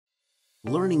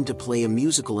Learning to play a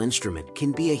musical instrument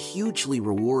can be a hugely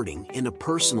rewarding and a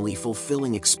personally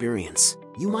fulfilling experience.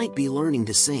 You might be learning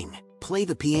to sing, play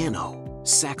the piano,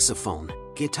 saxophone,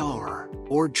 guitar,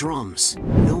 or drums.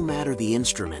 No matter the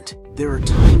instrument, there are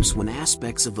times when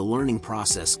aspects of the learning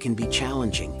process can be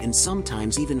challenging and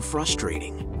sometimes even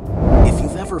frustrating. If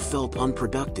you've ever felt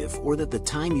unproductive or that the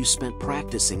time you spent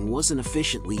practicing wasn't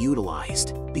efficiently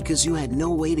utilized because you had no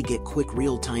way to get quick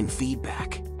real-time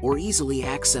feedback or easily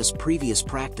access previous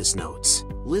practice notes,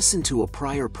 listen to a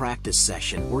prior practice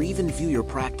session or even view your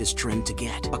practice trend to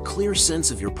get a clear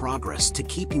sense of your progress to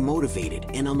keep you motivated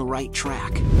and on the right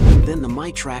track, then the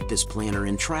MyTractice Planner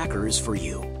and Tracker is for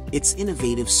you. Its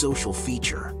innovative social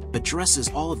feature addresses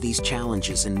all of these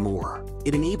challenges and more.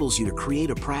 It enables you to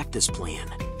create a practice plan,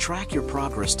 track your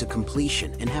progress to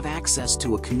completion, and have access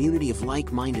to a community of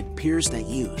like-minded peers that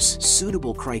use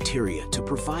suitable criteria to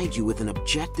provide you with an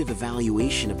objective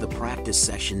evaluation of the practice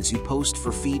sessions you post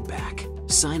for feedback.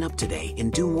 Sign up today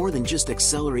and do more than just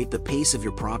accelerate the pace of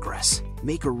your progress.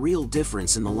 Make a real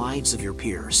difference in the lives of your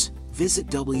peers. Visit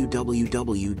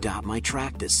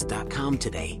www.mytractice.com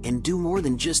today and do more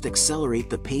than just accelerate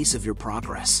the pace of your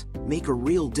progress. Make a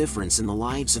real difference in the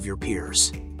lives of your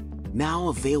peers. Now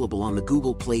available on the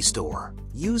Google Play Store,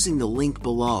 using the link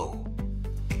below.